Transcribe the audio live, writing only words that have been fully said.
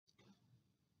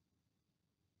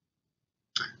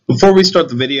Before we start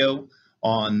the video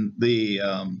on the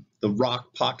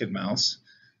Rockpocket mouse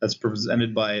that's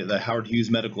presented by the Howard Hughes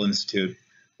Medical Institute,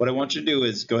 what I want you to do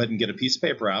is go ahead and get a piece of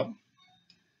paper out,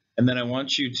 and then I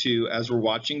want you to, as we're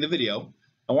watching the video,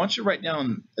 I want you to write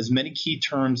down as many key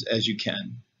terms as you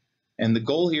can. And the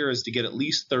goal here is to get at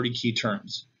least 30 key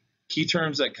terms. Key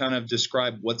terms that kind of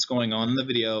describe what's going on in the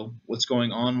video, what's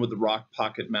going on with the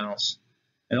Rockpocket mouse,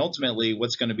 and ultimately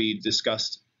what's going to be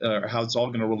discussed, or how it's all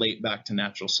going to relate back to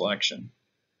natural selection.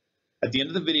 At the end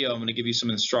of the video, I'm going to give you some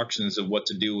instructions of what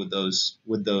to do with those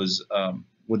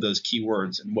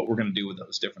keywords and what we're going to do with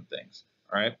those different things.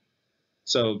 All right.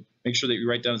 So make sure that you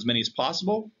write down as many as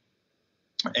possible,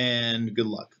 and good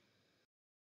luck.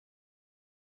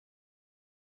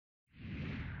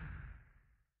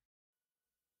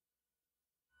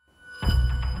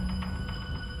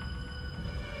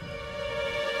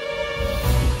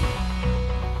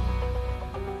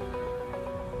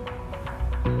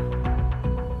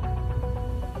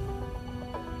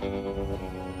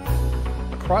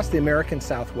 Across the American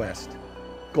Southwest,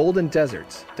 golden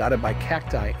deserts dotted by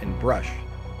cacti and brush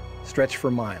stretch for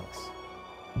miles.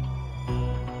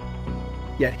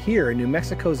 Yet here in New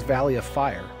Mexico's Valley of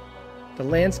Fire, the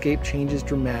landscape changes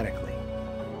dramatically.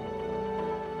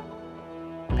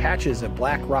 Patches of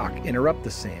black rock interrupt the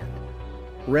sand,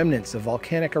 remnants of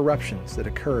volcanic eruptions that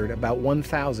occurred about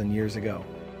 1,000 years ago.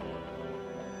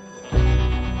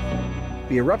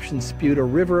 The eruption spewed a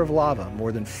river of lava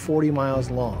more than 40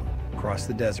 miles long across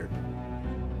the desert.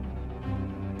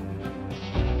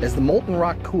 As the molten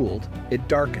rock cooled, it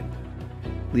darkened,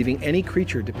 leaving any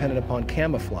creature dependent upon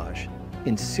camouflage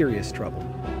in serious trouble.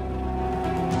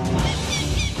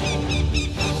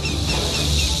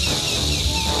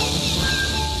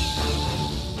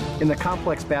 In the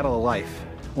complex battle of life,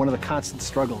 one of the constant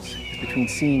struggles is between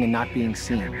seeing and not being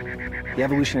seen, the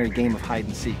evolutionary game of hide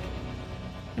and seek.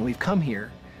 And we've come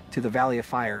here to the Valley of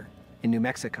Fire in New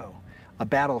Mexico, a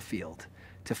battlefield,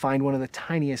 to find one of the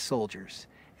tiniest soldiers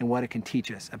and what it can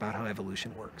teach us about how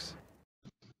evolution works.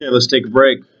 Okay, let's take a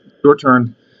break. Your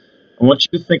turn. I want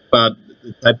you to think about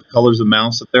the type of colors of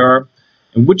mouse that there are,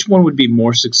 and which one would be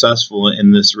more successful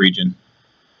in this region.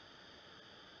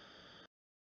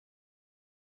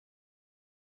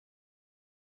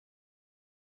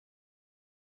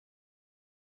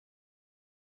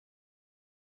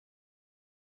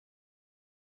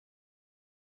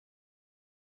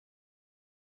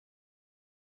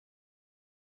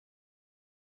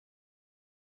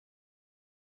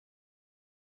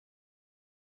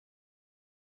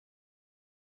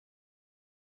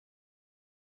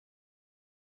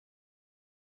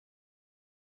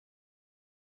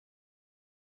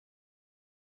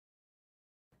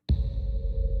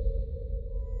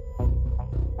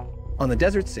 On the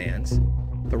desert sands,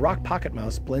 the Rockpocket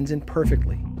mouse blends in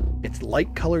perfectly, its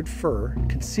light-colored fur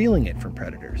concealing it from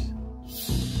predators.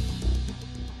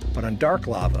 But on dark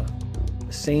lava,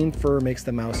 the same fur makes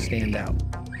the mouse stand out,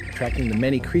 attracting the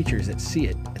many creatures that see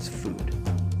it as food.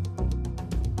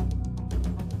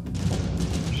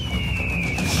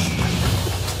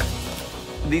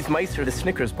 These mice are the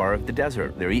Snickers bar of the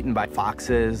desert. They're eaten by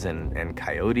foxes and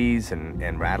coyotes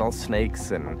and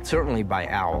rattlesnakes, and certainly by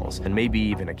owls, and maybe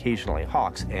even occasionally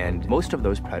hawks. And most of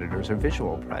those predators are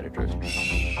visual predators.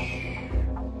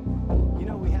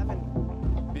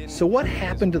 So what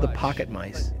happened to the pocket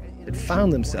mice that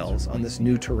found themselves on this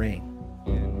new terrain?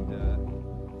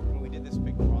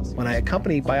 When I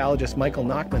accompany biologist Michael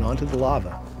Nachman onto the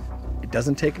lava, it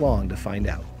doesn't take long to find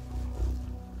out.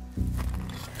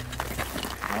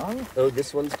 Oh,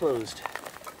 this one's closed.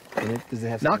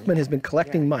 Nachman has been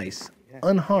collecting mice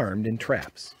unharmed in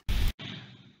traps.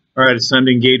 All right, it's time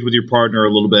to engage with your partner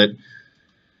a little bit.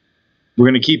 We're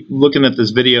going to keep looking at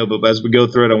this video, but as we go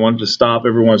through it, I wanted to stop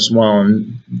every once in a while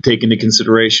and take into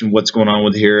consideration what's going on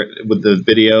with the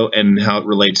video and how it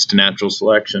relates to natural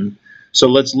selection. So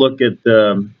let's look at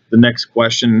the next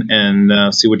question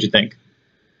and see what you think.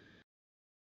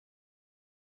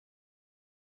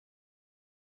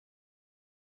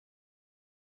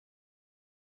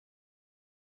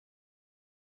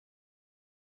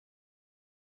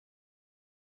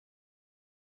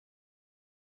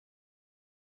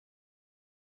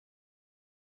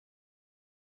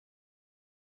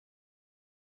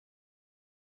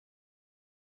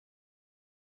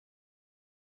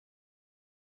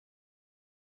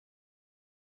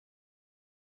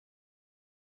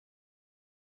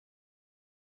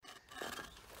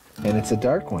 And it's a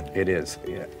dark one. It is,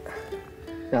 yeah.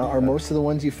 Now, are most of the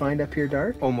ones you find up here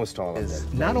dark? Almost all of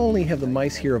them. Not only have the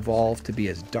mice here evolved to be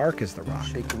as dark as the rock,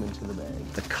 Shake them into the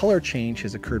bag. the color change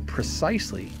has occurred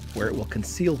precisely where it will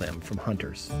conceal them from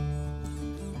hunters.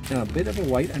 And a bit of a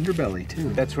white underbelly, too.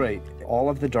 That's right. All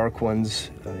of the dark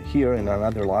ones here and on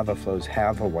other lava flows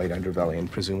have a white underbelly, and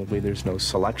presumably there's no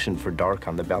selection for dark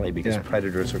on the belly because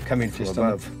predators are coming from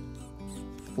above.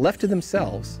 Left to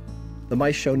themselves, the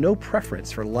mice show no preference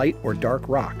for light or dark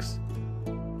rocks.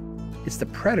 It's the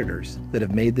predators that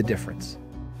have made the difference.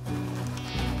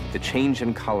 The change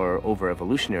in color over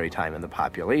evolutionary time in the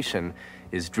population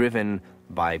is driven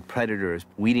by predators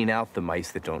weeding out the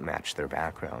mice that don't match their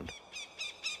background.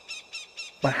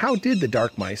 But how did the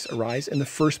dark mice arise in the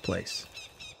first place?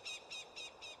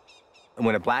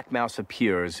 When a black mouse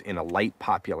appears in a light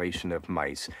population of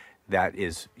mice, that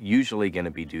is usually going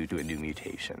to be due to a new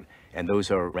mutation. And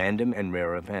those are random and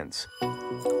rare events.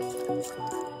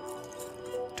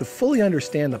 To fully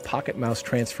understand the pocket mouse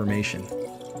transformation,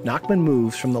 Nachman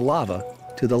moves from the lava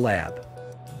to the lab.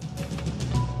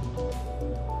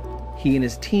 He and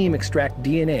his team extract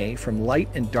DNA from light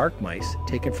and dark mice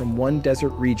taken from one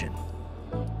desert region.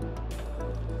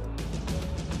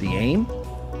 The aim?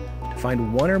 To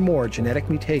find one or more genetic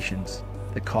mutations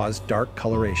that cause dark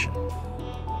coloration.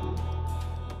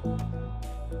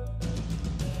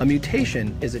 A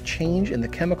mutation is a change in the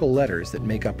chemical letters that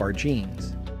make up our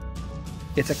genes.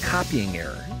 It's a copying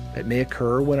error that may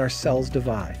occur when our cells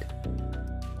divide.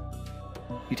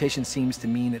 Mutation seems to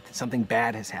mean that something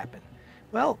bad has happened.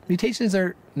 Well, mutations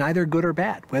are neither good or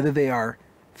bad. Whether they are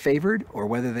favored or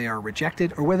whether they are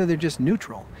rejected or whether they're just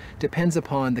neutral depends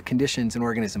upon the conditions an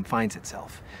organism finds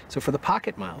itself. So for the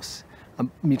pocket mouse, a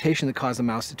mutation that caused the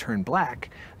mouse to turn black,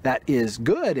 that is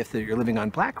good if you're living on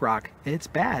black rock. It's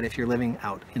bad if you're living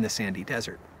out in the sandy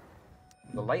desert.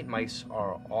 The light mice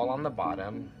are all on the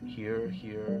bottom, here,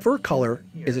 here. Fur color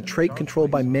is a trait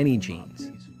controlled by many genes.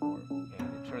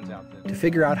 To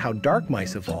figure out how dark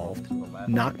mice evolved,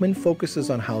 Nachman focuses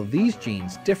on how these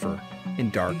genes differ in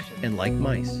dark and light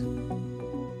mice.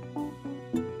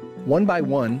 One by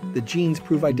one, the genes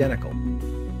prove identical,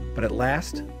 but at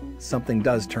last, something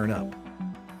does turn up.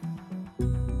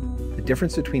 The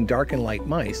difference between dark and light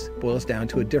mice boils down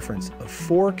to a difference of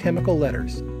 4 chemical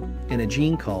letters in a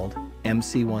gene called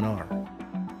MC1R.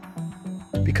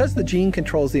 Because the gene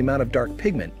controls the amount of dark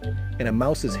pigment in a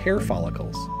mouse's hair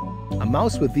follicles, a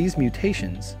mouse with these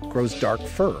mutations grows dark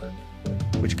fur,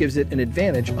 which gives it an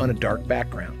advantage on a dark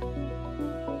background.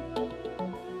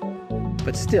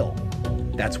 But still,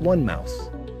 that's one mouse.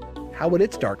 How would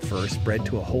its dark fur spread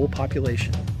to a whole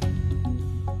population?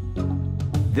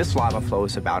 This lava flow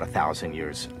is about 1,000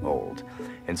 years old.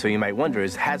 And so you might wonder,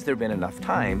 has there been enough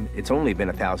time? It's only been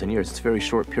 1,000 years. It's a very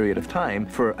short period of time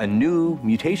for a new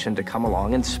mutation to come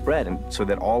along and spread, and so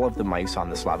that all of the mice on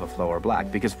this lava flow are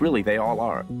black, because really they all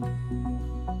are.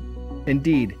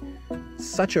 Indeed,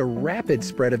 such a rapid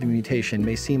spread of a mutation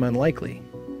may seem unlikely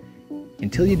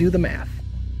until you do the math.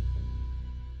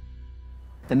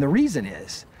 And the reason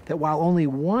is that while only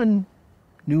one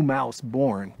new mouse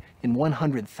born in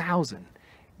 100,000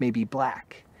 may be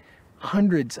black,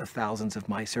 hundreds of thousands of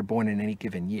mice are born in any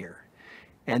given year.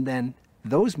 And then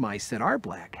those mice that are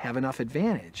black have enough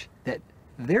advantage that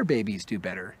their babies do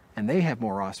better, and they have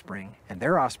more offspring, and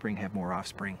their offspring have more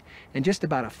offspring. And just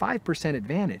about a 5%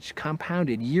 advantage,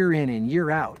 compounded year in and year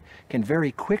out, can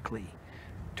very quickly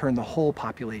turn the whole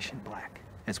population black,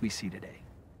 as we see today.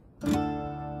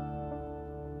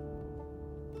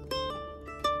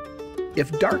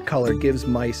 If dark color gives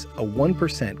mice a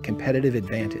 1% competitive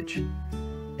advantage,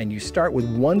 and you start with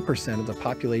 1% of the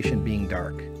population being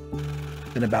dark,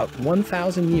 then about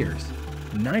 1,000 years,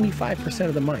 95%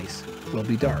 of the mice will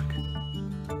be dark.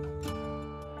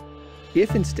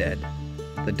 If instead,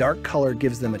 the dark color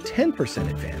gives them a 10%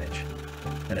 advantage,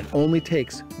 then it only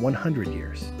takes 100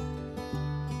 years.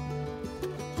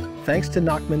 Thanks to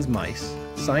Nachman's mice,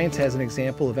 science has an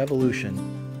example of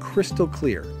evolution crystal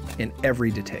clear in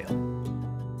every detail.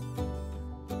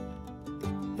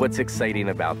 What's exciting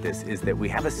about this is that we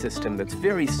have a system that's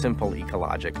very simple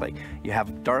ecologically. You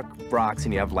have dark rocks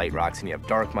and you have light rocks, and you have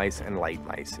dark mice and light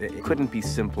mice. It couldn't be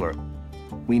simpler.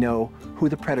 We know who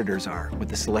the predators are, what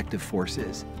the selective force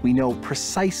is. We know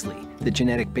precisely the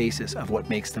genetic basis of what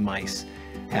makes the mice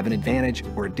have an advantage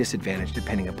or a disadvantage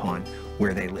depending upon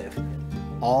where they live.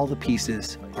 All the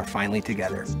pieces are finally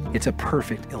together. It's a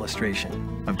perfect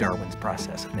illustration of Darwin's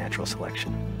process of natural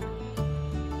selection.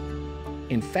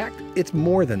 In fact, it's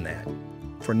more than that,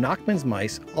 for Nachman's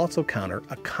mice also counter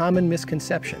a common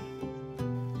misconception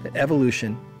that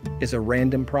evolution is a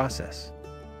random process.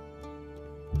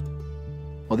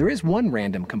 Well, there is one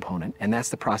random component, and that's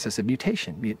the process of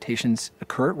mutation. Mutations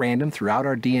occur at random throughout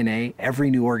our DNA. Every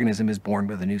new organism is born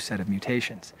with a new set of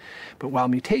mutations. But while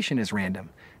mutation is random,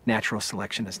 Natural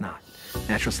selection is not.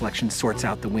 Natural selection sorts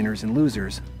out the winners and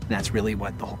losers, and that's really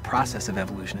what the whole process of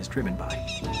evolution is driven by.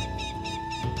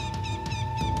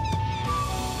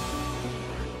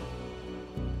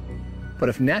 But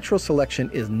if natural selection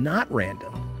is not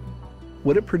random,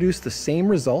 would it produce the same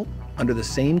result under the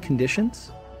same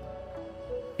conditions?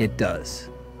 It does.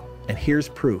 And here's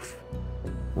proof.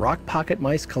 Rock pocket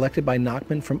mice collected by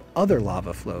Nachman from other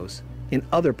lava flows in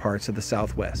other parts of the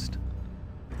Southwest.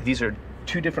 These are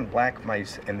two different black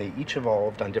mice, and they each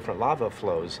evolved on different lava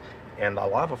flows. And the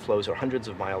lava flows are hundreds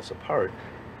of miles apart,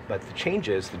 but the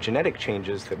changes, the genetic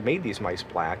changes that made these mice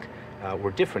black,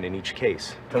 were different in each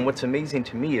case. And what's amazing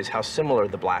to me is how similar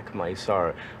the black mice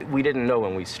are. We didn't know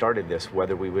when we started this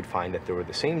whether we would find that there were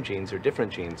the same genes or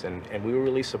different genes, and we were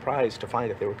really surprised to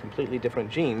find that they were completely different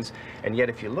genes, and yet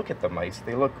if you look at the mice,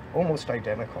 they look almost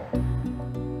identical.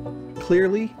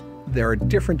 Clearly, there are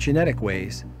different genetic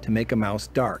ways to make a mouse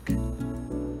dark.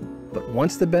 But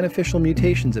once the beneficial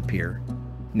mutations appear,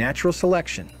 natural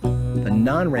selection, the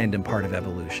non-random part of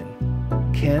evolution,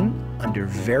 can, under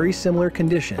very similar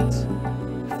conditions,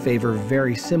 favor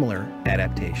very similar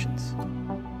adaptations.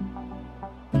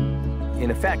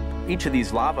 In effect, each of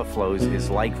these lava flows is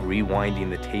like rewinding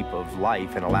the tape of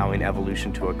life and allowing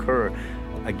evolution to occur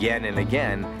again and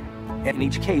again. And in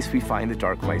each case, we find the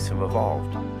dark mice have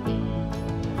evolved.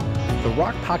 The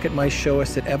rock pocket mice show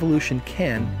us that evolution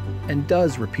can and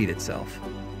does repeat itself,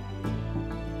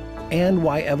 and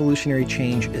why evolutionary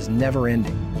change is never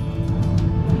ending.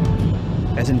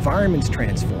 As environments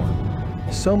transform,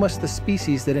 so must the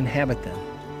species that inhabit them,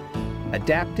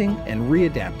 adapting and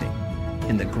readapting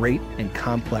in the great and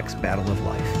complex battle of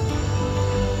life.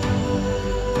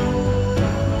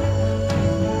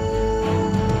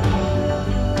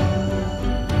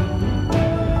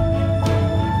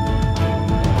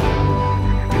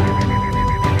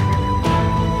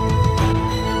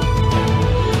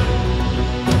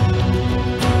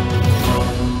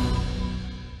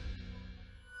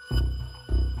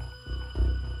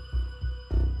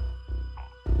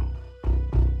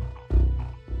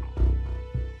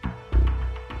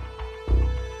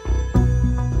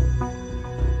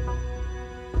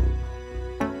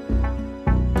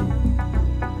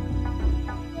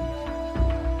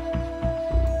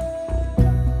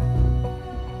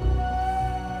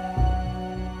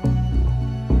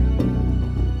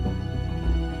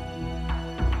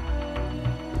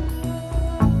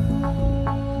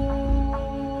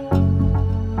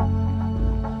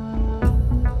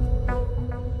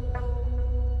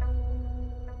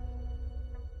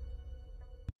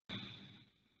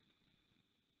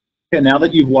 Okay, now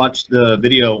that you've watched the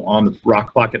video on the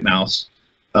Rockpocket mouse,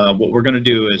 what we're going to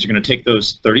do is you're going to take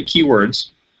those 30 keywords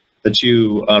that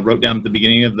you wrote down at the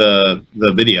beginning of the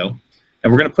video,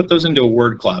 and we're going to put those into a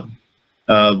word cloud.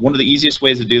 One of the easiest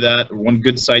ways to do that, or one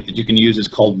good site that you can use, is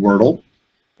called Wordle.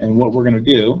 And what we're going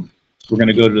to do, we're going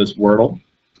to go to this Wordle.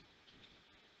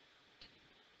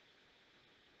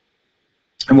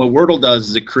 And what Wordle does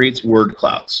is it creates word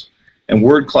clouds. And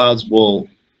word clouds will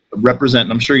represent,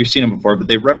 and I'm sure you've seen them before, but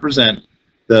they represent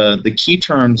the key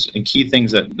terms and key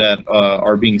things that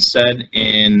are being said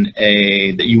in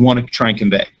that you want to try and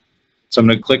convey. So I'm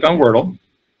going to click on Wordle,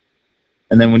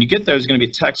 and then when you get there, there's going to be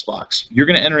a text box. You're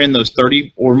going to enter in those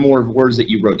 30 or more words that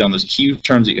you wrote down, those key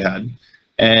terms that you had,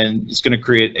 and it's going to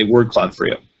create a word cloud for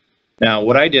you. Now,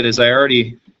 what I did is I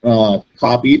already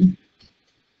copied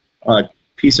a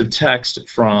piece of text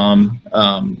from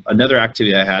another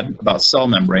activity I had about cell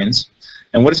membranes.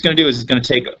 And what it's going to do is it's going to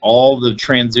take all the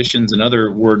transitions and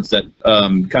other words that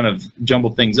kind of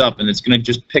jumble things up, and it's going to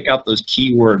just pick out those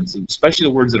key words, especially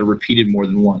the words that are repeated more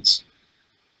than once.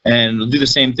 And it'll do the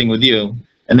same thing with you.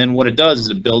 And then what it does is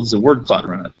it builds a word cloud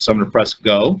around it. So I'm going to press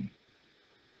go.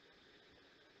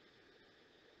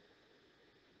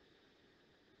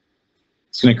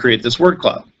 It's going to create this word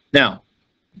cloud. Now,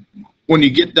 when you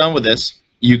get done with this,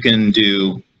 you can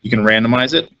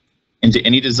randomize it into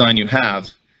any design you have.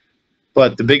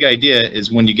 But the big idea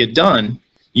is when you get done,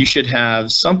 you should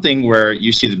have something where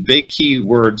you see the big key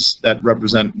words that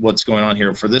represent what's going on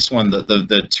here. For this one,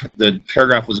 the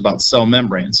paragraph was about cell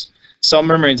membranes. Cell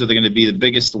membranes are going to be the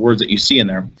biggest words that you see in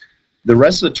there. The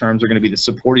rest of the terms are going to be the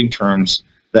supporting terms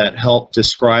that help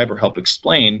describe or help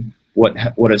explain what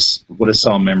a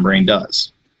cell membrane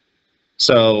does.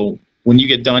 So when you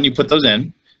get done, you put those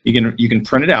in. You can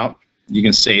print it out. You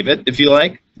can save it if you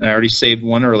like. I already saved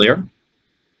one earlier.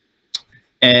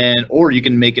 Or you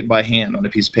can make it by hand on a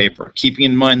piece of paper, keeping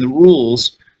in mind the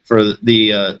rules for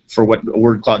what a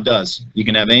word cloud does. You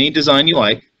can have any design you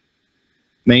like,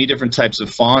 many different types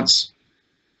of fonts,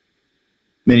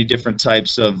 many different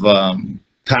types of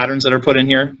patterns that are put in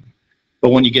here. But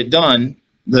when you get done,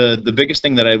 the biggest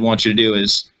thing that I want you to do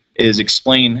is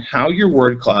explain how your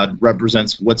word cloud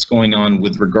represents what's going on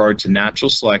with regard to natural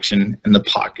selection and the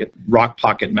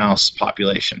Rockpocket mouse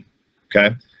population.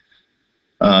 Okay.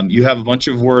 You have a bunch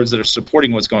of words that are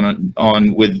supporting what's going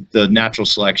on with the natural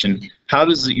selection. How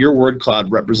does your word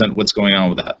cloud represent what's going on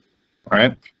with that? All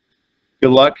right. Good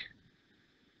luck.